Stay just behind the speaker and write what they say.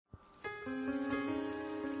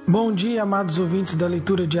Bom dia, amados ouvintes da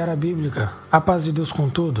leitura diária bíblica. A paz de Deus com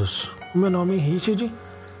todos. O meu nome é Richard.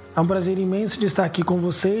 É um prazer imenso de estar aqui com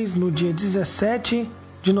vocês no dia 17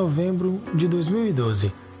 de novembro de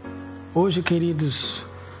 2012. Hoje, queridos,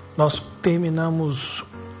 nós terminamos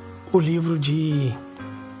o livro de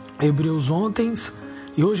Hebreus ontem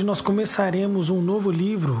e hoje nós começaremos um novo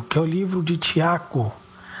livro, que é o livro de Tiago,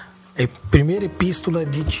 a primeira epístola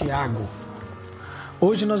de Tiago.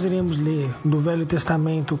 Hoje nós iremos ler do Velho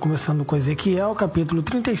Testamento, começando com Ezequiel, capítulo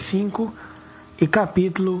 35 e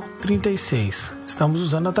capítulo 36. Estamos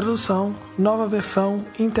usando a tradução Nova Versão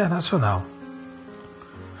Internacional.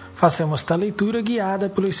 Façamos esta leitura guiada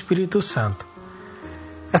pelo Espírito Santo.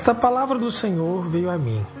 Esta palavra do Senhor veio a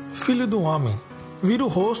mim. Filho do homem, vira o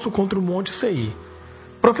rosto contra o monte Seir.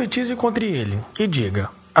 Profetize contra ele e diga: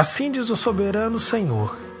 assim diz o soberano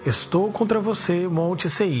Senhor, estou contra você, monte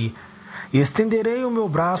Seir. E estenderei o meu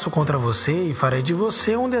braço contra você e farei de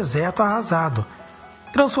você um deserto arrasado.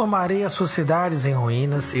 Transformarei as suas cidades em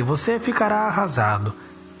ruínas e você ficará arrasado.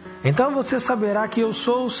 Então você saberá que eu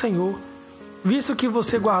sou o Senhor, visto que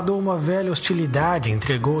você guardou uma velha hostilidade e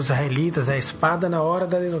entregou os israelitas à espada na hora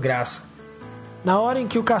da desgraça, na hora em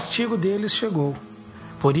que o castigo deles chegou.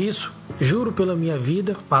 Por isso, juro pela minha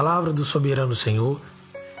vida, palavra do soberano Senhor,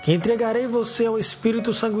 que entregarei você ao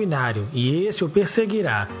espírito sanguinário e este o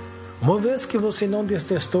perseguirá. Uma vez que você não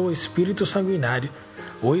detestou o espírito sanguinário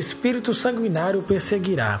o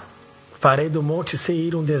perseguirá. Farei do monte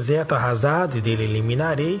Seir um deserto arrasado e dele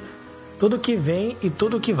eliminarei tudo que vem e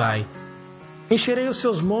tudo que vai. Encherei os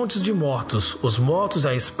seus montes de mortos, os mortos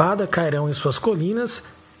à espada cairão em suas colinas,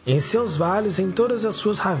 em seus vales, em todas as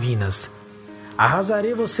suas ravinas.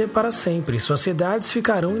 Arrasarei você para sempre, suas cidades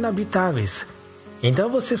ficarão inabitáveis. Então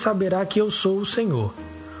você saberá que eu sou o Senhor.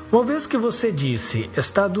 Uma vez que você disse,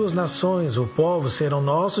 está duas nações, o povo serão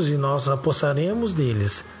nossos e nós nos apossaremos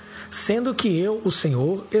deles, sendo que eu, o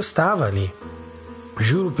Senhor, estava ali.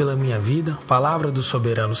 Juro pela minha vida, palavra do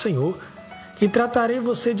soberano Senhor, que tratarei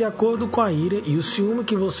você de acordo com a ira e o ciúme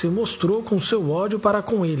que você mostrou com seu ódio para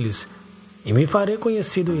com eles, e me farei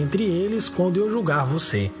conhecido entre eles quando eu julgar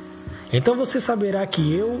você. Então você saberá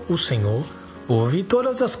que eu, o Senhor, ouvi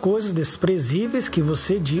todas as coisas desprezíveis que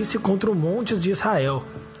você disse contra os montes de Israel.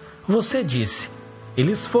 Você disse,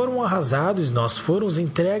 eles foram arrasados e nós fomos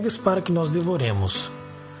entregues para que nós devoremos.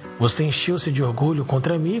 Você encheu-se de orgulho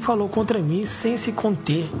contra mim e falou contra mim sem se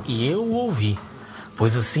conter, e eu o ouvi.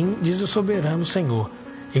 Pois assim diz o soberano Senhor,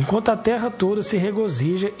 enquanto a terra toda se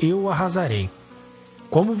regozija, eu o arrasarei.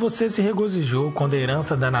 Como você se regozijou quando a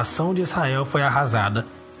herança da nação de Israel foi arrasada,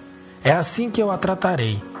 é assim que eu a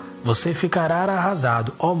tratarei. Você ficará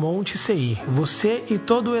arrasado, ó monte Seir, você e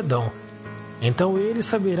todo o Edom. Então eles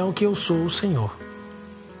saberão que eu sou o Senhor.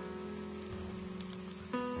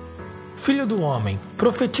 Filho do homem,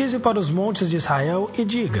 profetize para os montes de Israel e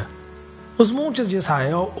diga: os montes de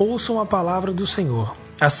Israel ouçam a palavra do Senhor.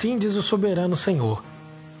 Assim diz o soberano Senhor.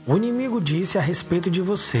 O inimigo disse a respeito de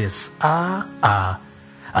vocês: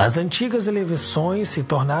 as antigas elevações se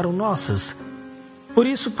tornaram nossas. Por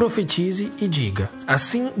isso profetize e diga: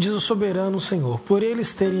 assim diz o soberano Senhor, por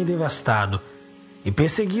eles terem devastado e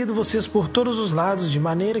perseguido vocês por todos os lados, de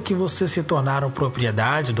maneira que vocês se tornaram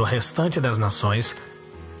propriedade do restante das nações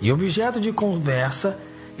e objeto de conversa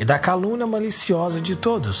e da calúnia maliciosa de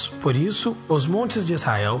todos. Por isso, os montes de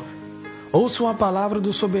Israel ouçam a palavra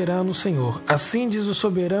do soberano Senhor. Assim diz o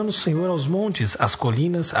soberano Senhor aos montes, às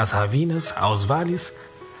colinas, às ravinas, aos vales,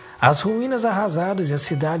 às ruínas arrasadas e às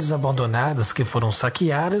cidades abandonadas que foram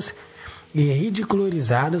saqueadas e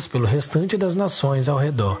ridicularizadas pelo restante das nações ao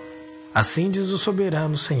redor. Assim diz o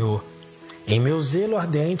soberano Senhor, em meu zelo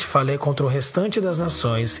ardente falei contra o restante das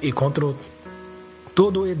nações e contra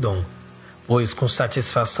todo o Edom, pois com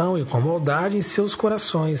satisfação e com maldade em seus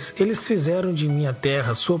corações eles fizeram de minha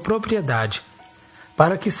terra sua propriedade,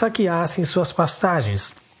 para que saqueassem suas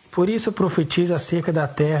pastagens. Por isso profetize acerca da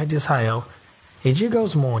terra de Israel, e diga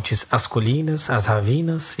aos montes, às colinas, às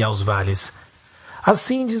ravinas e aos vales: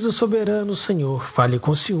 assim diz o soberano Senhor, fale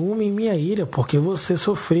com ciúme em minha ira, porque vocês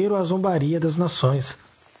sofreram a zombaria das nações.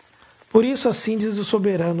 Por isso assim diz o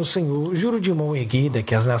soberano Senhor, juro de mão erguida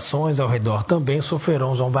que as nações ao redor também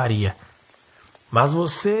sofrerão zombaria. Mas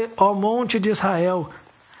você, ó monte de Israel,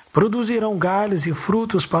 produzirão galhos e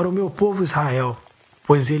frutos para o meu povo Israel,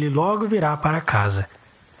 pois ele logo virá para casa.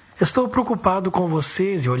 Estou preocupado com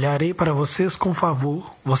vocês e olharei para vocês com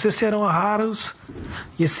favor. Vocês serão raros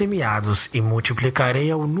e semeados, e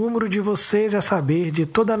multiplicarei o número de vocês, a saber, de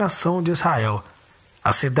toda a nação de Israel.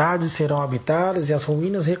 As cidades serão habitadas e as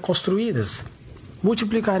ruínas reconstruídas.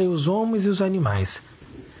 Multiplicarei os homens e os animais,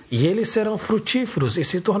 e eles serão frutíferos e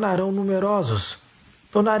se tornarão numerosos.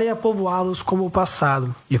 Tornarei a povoá-los como o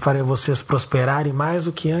passado, e farei vocês prosperarem mais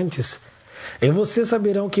do que antes. Em vocês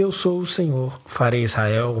saberão que eu sou o Senhor. Farei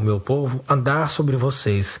Israel, o meu povo, andar sobre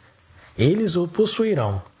vocês. Eles o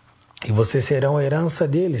possuirão, e vocês serão a herança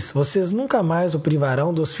deles. Vocês nunca mais o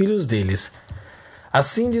privarão dos filhos deles.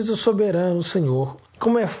 Assim diz o soberano Senhor.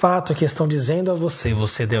 Como é fato que estão dizendo a você,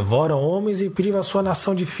 você devora homens e priva a sua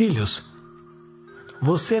nação de filhos.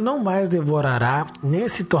 Você não mais devorará, nem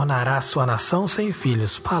se tornará sua nação sem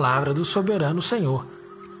filhos. Palavra do soberano Senhor.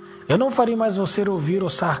 Eu não farei mais você ouvir o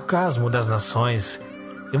sarcasmo das nações,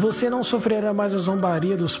 e você não sofrerá mais a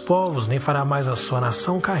zombaria dos povos, nem fará mais a sua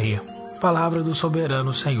nação cair. Palavra do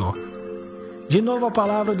soberano Senhor. De novo a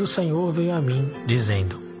palavra do Senhor veio a mim,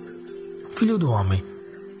 dizendo: Filho do homem,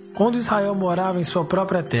 quando Israel morava em sua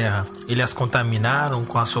própria terra, eles as contaminaram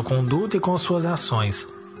com a sua conduta e com as suas ações.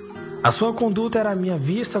 A sua conduta era à minha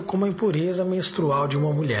vista como a impureza menstrual de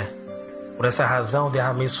uma mulher. Por essa razão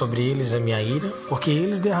derramei sobre eles a minha ira, porque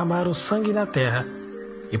eles derramaram sangue na terra,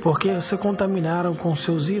 e porque se contaminaram com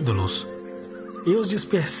seus ídolos. Eu os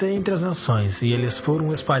dispersei entre as nações, e eles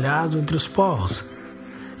foram espalhados entre os povos.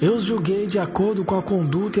 Eu os julguei de acordo com a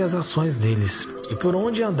conduta e as ações deles, e por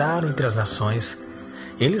onde andaram entre as nações,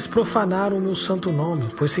 eles profanaram o meu santo nome,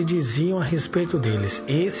 pois se diziam a respeito deles: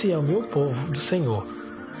 esse é o meu povo do Senhor.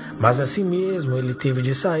 Mas assim mesmo ele teve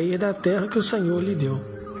de sair da terra que o Senhor lhe deu.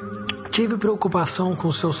 Tive preocupação com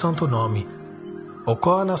o seu santo nome, o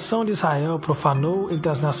qual a nação de Israel profanou entre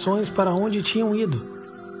as nações para onde tinham ido.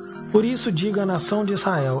 Por isso diga à nação de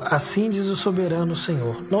Israel: assim diz o soberano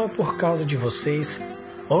Senhor, não é por causa de vocês,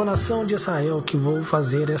 ó nação de Israel, que vou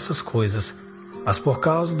fazer essas coisas, mas por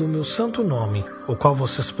causa do meu santo nome, o qual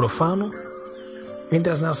vocês profanam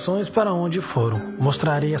entre as nações para onde foram.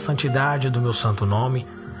 Mostrarei a santidade do meu santo nome,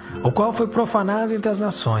 o qual foi profanado entre as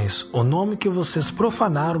nações, o nome que vocês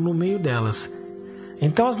profanaram no meio delas.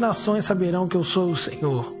 Então as nações saberão que eu sou o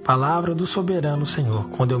Senhor, palavra do soberano Senhor,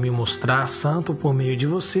 quando eu me mostrar santo por meio de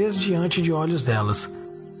vocês diante de olhos delas.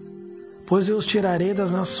 Pois eu os tirarei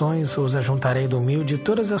das nações, os ajuntarei do meio de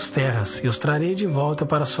todas as terras, e os trarei de volta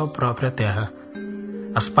para a sua própria terra.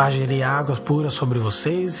 Aspergirei águas puras sobre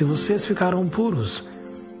vocês, e vocês ficarão puros.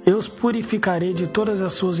 Eu os purificarei de todas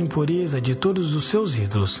as suas impurezas, de todos os seus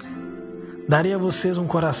ídolos. Darei a vocês um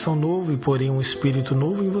coração novo, e porei um espírito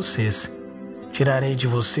novo em vocês. Tirarei de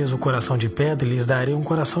vocês o coração de pedra, e lhes darei um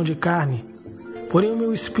coração de carne. Porei o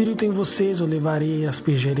meu espírito em vocês, o levarei e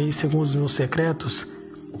aspergerei segundo os meus secretos,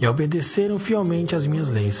 e obedeceram fielmente às minhas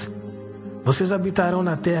leis. Vocês habitarão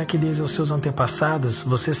na terra que desde os seus antepassados,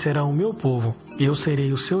 vocês serão o meu povo, e eu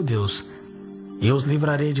serei o seu Deus. Eu os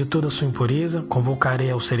livrarei de toda a sua impureza, convocarei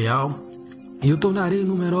ao cereal, e o tornarei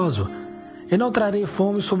numeroso. E não trarei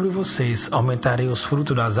fome sobre vocês, aumentarei os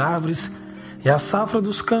frutos das árvores, e a safra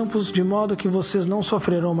dos campos, de modo que vocês não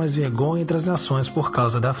sofrerão mais vergonha entre as nações por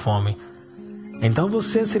causa da fome. Então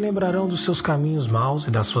vocês se lembrarão dos seus caminhos maus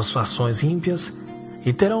e das suas fações ímpias,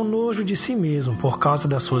 e terão nojo de si mesmo por causa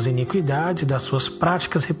das suas iniquidades e das suas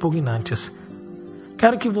práticas repugnantes.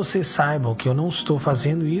 Quero que vocês saibam que eu não estou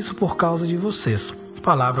fazendo isso por causa de vocês.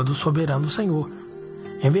 Palavra do soberano Senhor.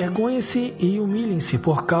 Envergonhem-se e humilhem-se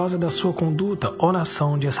por causa da sua conduta, ó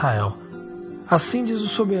nação de Israel. Assim diz o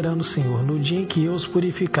soberano Senhor, no dia em que eu os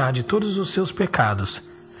purificar de todos os seus pecados,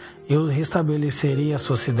 eu restabelecerei as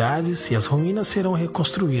suas cidades e as ruínas serão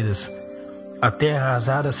reconstruídas. A terra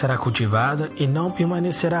arrasada será cultivada e não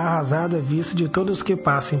permanecerá arrasada à vista de todos os que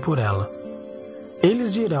passem por ela.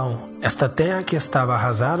 Eles dirão: esta terra que estava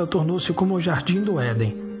arrasada tornou-se como o jardim do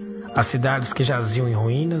Éden. As cidades que jaziam em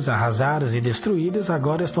ruínas, arrasadas e destruídas,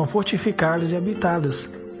 agora estão fortificadas e habitadas.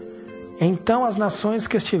 Então as nações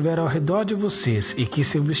que estiveram ao redor de vocês e que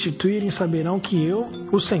se substituírem saberão que eu,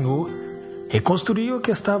 o Senhor, reconstruí o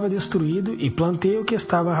que estava destruído e plantei o que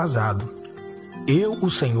estava arrasado. Eu, o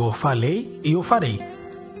Senhor, falei e o farei.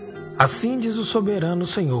 Assim diz o soberano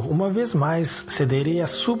Senhor: uma vez mais cederei à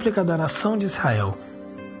súplica da nação de Israel,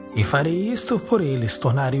 e farei isto por eles,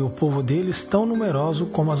 tornarei o povo deles tão numeroso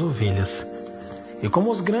como as ovelhas, e como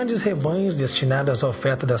os grandes rebanhos destinados à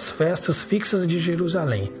oferta das festas fixas de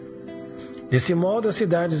Jerusalém. Desse modo as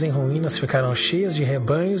cidades em ruínas ficarão cheias de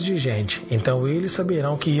rebanhos de gente, então eles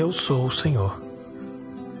saberão que eu sou o Senhor.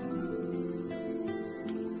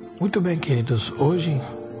 Muito bem, queridos, hoje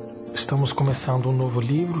estamos começando um novo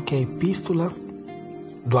livro, que é a Epístola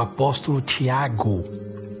do Apóstolo Tiago,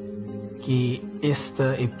 que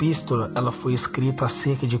esta epístola ela foi escrita há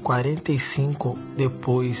cerca de 45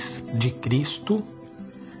 depois de Cristo.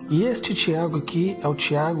 E este Tiago aqui é o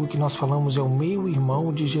Tiago que nós falamos é o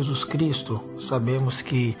meio-irmão de Jesus Cristo. Sabemos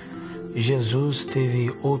que Jesus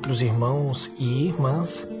teve outros irmãos e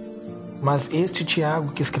irmãs, Mas este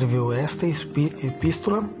Tiago que escreveu esta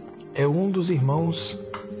epístola é um dos irmãos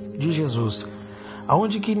de Jesus,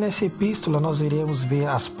 aonde que nessa epístola nós iremos ver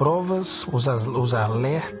as provas, os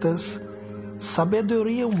alertas,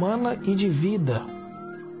 sabedoria humana e de vida,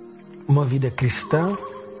 uma vida cristã.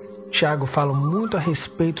 Tiago fala muito a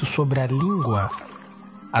respeito sobre a língua,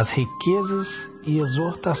 as riquezas e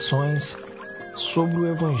exortações sobre o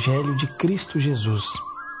Evangelho de Cristo Jesus,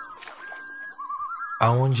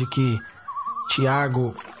 aonde que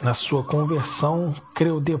Tiago, na sua conversão,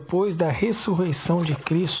 creu depois da ressurreição de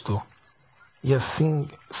Cristo, e assim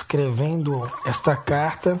escrevendo esta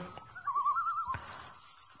carta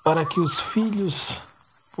para que os filhos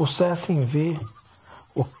pudessem ver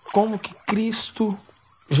como que Cristo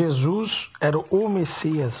Jesus era o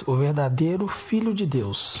Messias, o verdadeiro Filho de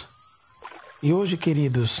Deus. E hoje,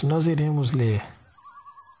 queridos, nós iremos ler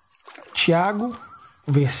Tiago,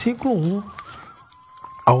 versículo 1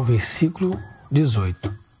 ao versículo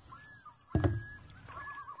 18.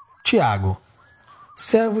 Tiago,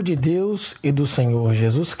 servo de Deus e do Senhor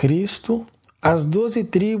Jesus Cristo, as 12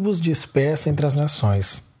 tribos dispersas entre as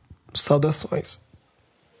nações. Saudações.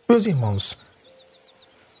 Meus irmãos,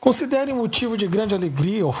 considerem motivo de grande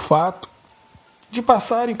alegria o fato de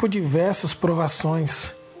passarem por diversas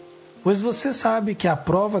provações, pois você sabe que a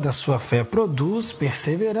prova da sua fé produz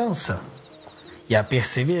perseverança. E a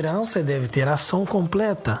perseverança deve ter ação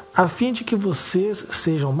completa, a fim de que vocês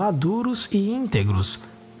sejam maduros e íntegros,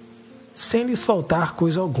 sem lhes faltar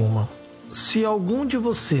coisa alguma. Se algum de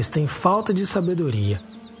vocês tem falta de sabedoria,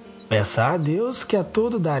 peça a Deus, que a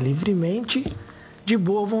todo dá livremente, de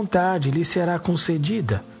boa vontade lhe será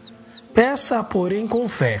concedida. Peça, porém, com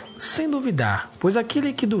fé, sem duvidar, pois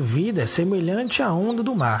aquele que duvida é semelhante à onda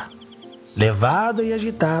do mar, levada e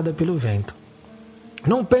agitada pelo vento.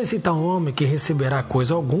 Não pense tal homem que receberá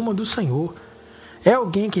coisa alguma do Senhor. É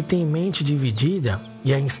alguém que tem mente dividida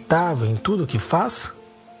e é instável em tudo o que faz?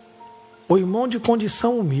 O irmão de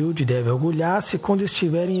condição humilde deve orgulhar-se quando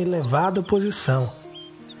estiver em elevada posição,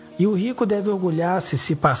 e o rico deve orgulhar-se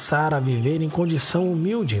se passar a viver em condição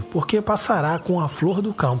humilde, porque passará com a flor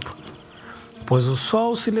do campo. Pois o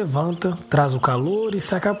sol se levanta, traz o calor e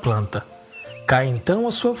seca a planta. Cai então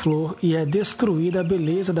a sua flor e é destruída a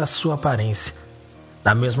beleza da sua aparência.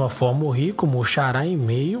 Da mesma forma, o rico murchará em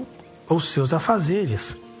meio aos seus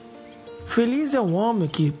afazeres. Feliz é o homem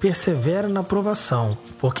que persevera na provação,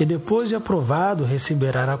 porque depois de aprovado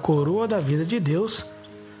receberá a coroa da vida de Deus,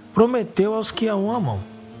 prometeu aos que o amam.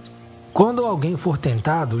 Quando alguém for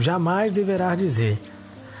tentado, jamais deverá dizer: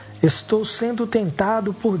 estou sendo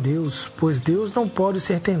tentado por Deus, pois Deus não pode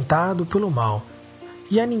ser tentado pelo mal,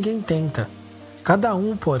 e a ninguém tenta. Cada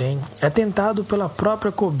um, porém, é tentado pela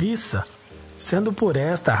própria cobiça, sendo por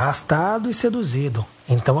esta arrastado e seduzido.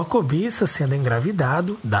 Então a cobiça, sendo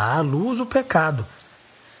engravidado, dá à luz o pecado.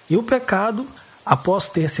 E o pecado, após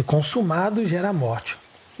ter se consumado, gera a morte.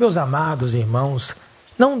 Meus amados irmãos,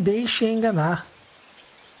 não deixem enganar.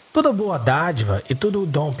 Toda boa dádiva e todo o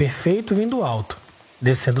dom perfeito vem do alto,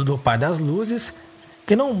 descendo do Pai das luzes,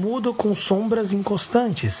 que não muda com sombras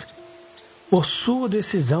inconstantes. Por sua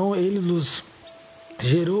decisão ele nos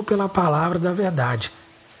gerou pela palavra da verdade,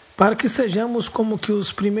 para que sejamos como que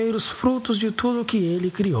os primeiros frutos de tudo que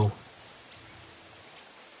ele criou.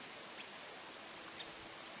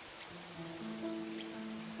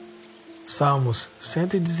 Salmos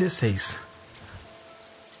 116.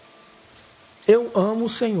 Eu amo o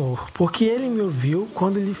Senhor, porque ele me ouviu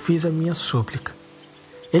quando lhe fiz a minha súplica.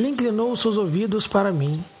 Ele inclinou os seus ouvidos para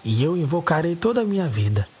mim, e eu invocarei toda a minha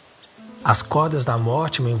vida. As cordas da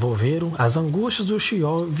morte me envolveram, as angústias do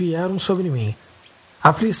Sheol vieram sobre mim.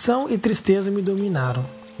 Aflição e tristeza me dominaram.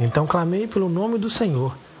 Então clamei pelo nome do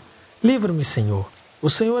Senhor. Livra-me, Senhor. O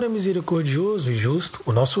Senhor é misericordioso e justo,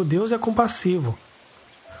 o nosso Deus é compassivo.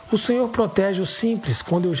 O Senhor protege os simples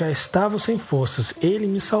quando eu já estava sem forças, ele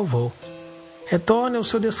me salvou. Retorne ao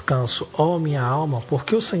seu descanso, ó minha alma,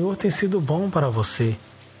 porque o Senhor tem sido bom para você.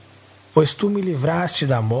 Pois tu me livraste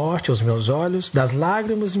da morte aos meus olhos, das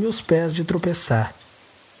lágrimas meus pés de tropeçar,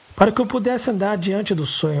 para que eu pudesse andar diante do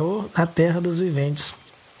Senhor na terra dos viventes.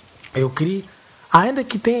 Eu criei, ainda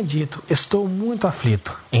que tenha dito, estou muito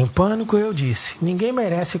aflito. Em pânico eu disse, ninguém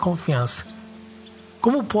merece confiança.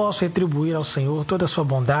 Como posso retribuir ao Senhor toda a sua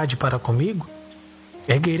bondade para comigo?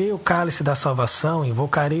 Erguerei o cálice da salvação,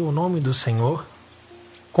 invocarei o nome do Senhor.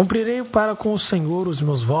 Cumprirei para com o Senhor os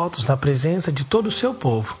meus votos na presença de todo o seu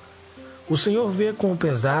povo. O Senhor vê com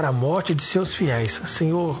pesar a morte de seus fiéis.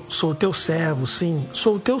 Senhor, sou teu servo, sim,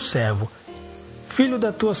 sou teu servo. Filho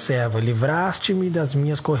da tua serva, livraste-me das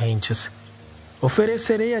minhas correntes.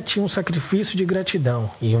 Oferecerei a ti um sacrifício de gratidão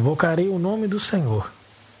e invocarei o nome do Senhor.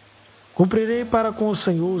 Cumprirei para com o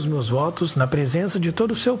Senhor os meus votos na presença de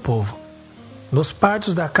todo o seu povo, nos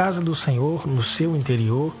pátios da casa do Senhor, no seu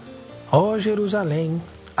interior, ó Jerusalém.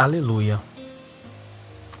 Aleluia.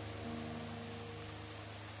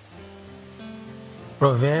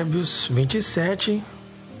 Provérbios 27,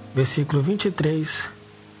 versículo 23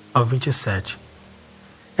 ao 27.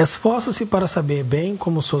 Esforça-se para saber bem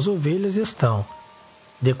como suas ovelhas estão.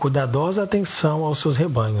 Dê cuidadosa atenção aos seus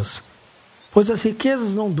rebanhos, pois as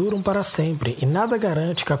riquezas não duram para sempre e nada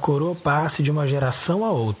garante que a coroa passe de uma geração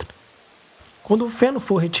a outra. Quando o feno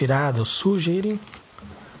for retirado, surgirem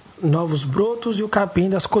novos brotos e o capim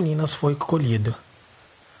das colinas foi colhido.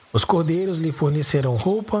 Os cordeiros lhe fornecerão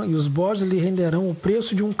roupa e os bodes lhe renderão o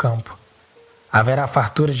preço de um campo. Haverá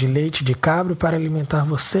fartura de leite de cabra para alimentar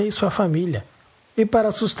você e sua família e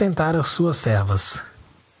para sustentar as suas servas.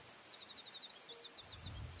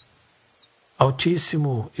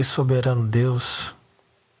 Altíssimo e soberano Deus,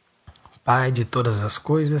 Pai de todas as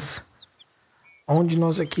coisas, onde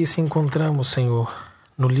nós aqui se encontramos, Senhor,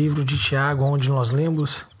 no livro de Tiago, onde nós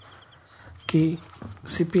lemos que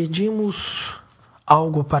se pedimos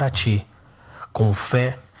algo para Ti, com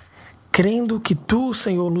fé, crendo que Tu,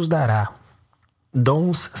 Senhor, nos dará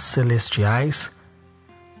dons celestiais,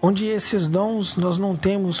 onde esses dons nós não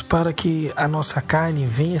temos para que a nossa carne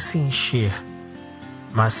venha se encher,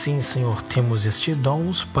 mas sim, Senhor, temos estes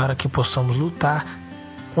dons para que possamos lutar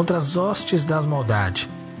contra as hostes das maldades,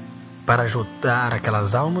 para ajudar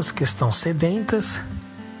aquelas almas que estão sedentas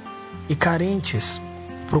e carentes,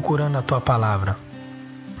 procurando a Tua palavra,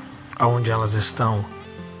 onde elas estão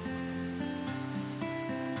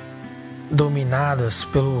dominadas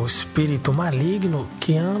pelo espírito maligno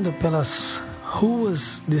que anda pelas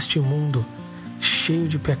ruas deste mundo cheio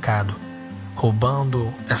de pecado,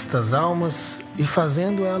 roubando estas almas e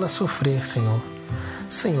fazendo elas sofrer, Senhor.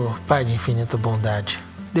 Senhor, Pai de infinita bondade,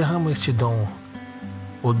 derrama este dom,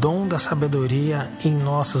 o dom da sabedoria em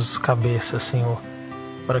nossas cabeças, Senhor,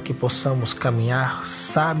 para que possamos caminhar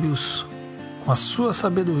sábios com a sua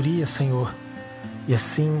sabedoria, Senhor, e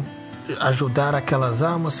assim ajudar aquelas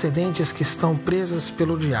almas sedentes que estão presas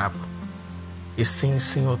pelo diabo. E sim,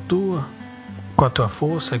 Senhor, com a Tua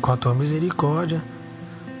força e com a Tua misericórdia,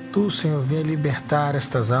 Tu, Senhor, venha libertar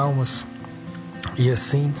estas almas e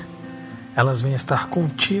assim elas venham estar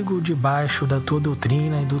contigo debaixo da Tua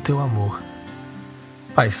doutrina e do Teu amor.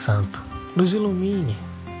 Pai Santo, nos ilumine.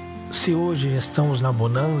 Se hoje estamos na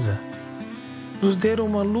bonança, nos dê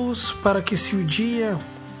uma luz para que se o dia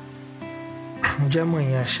de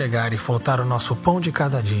amanhã chegar e faltar o nosso pão de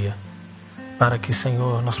cada dia, para que,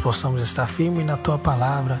 Senhor, nós possamos estar firmes na Tua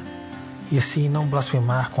palavra e assim não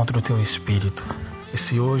blasfemar contra o Teu Espírito. E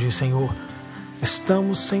se hoje, Senhor,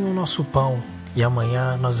 estamos sem o nosso pão e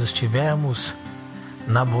amanhã nós estivermos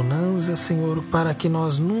na bonança, Senhor, para que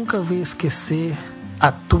nós nunca venhamos esquecer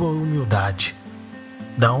a Tua humildade,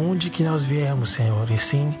 da onde que nós viemos, Senhor, e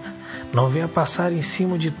sim, não venha passar em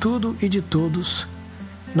cima de tudo e de todos,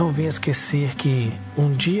 não venha esquecer que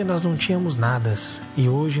um dia nós não tínhamos nada e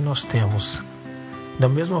hoje nós temos. Da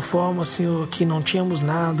mesma forma, Senhor, que não tínhamos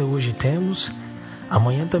nada, hoje temos,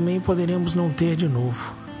 amanhã também poderemos não ter de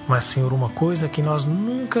novo. Mas, Senhor, uma coisa que nós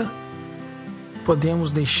nunca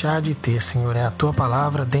podemos deixar de ter, Senhor, é a Tua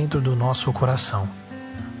palavra dentro do nosso coração.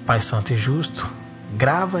 Pai Santo e Justo,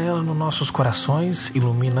 grava ela nos nossos corações,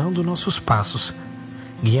 iluminando nossos passos,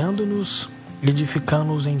 guiando-nos,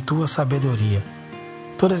 edificando-nos em Tua sabedoria.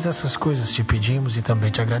 Todas essas coisas te pedimos e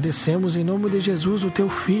também te agradecemos em nome de Jesus, o Teu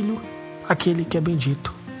Filho, aquele que é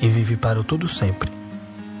bendito e vive para o todo sempre.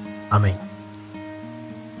 Amém.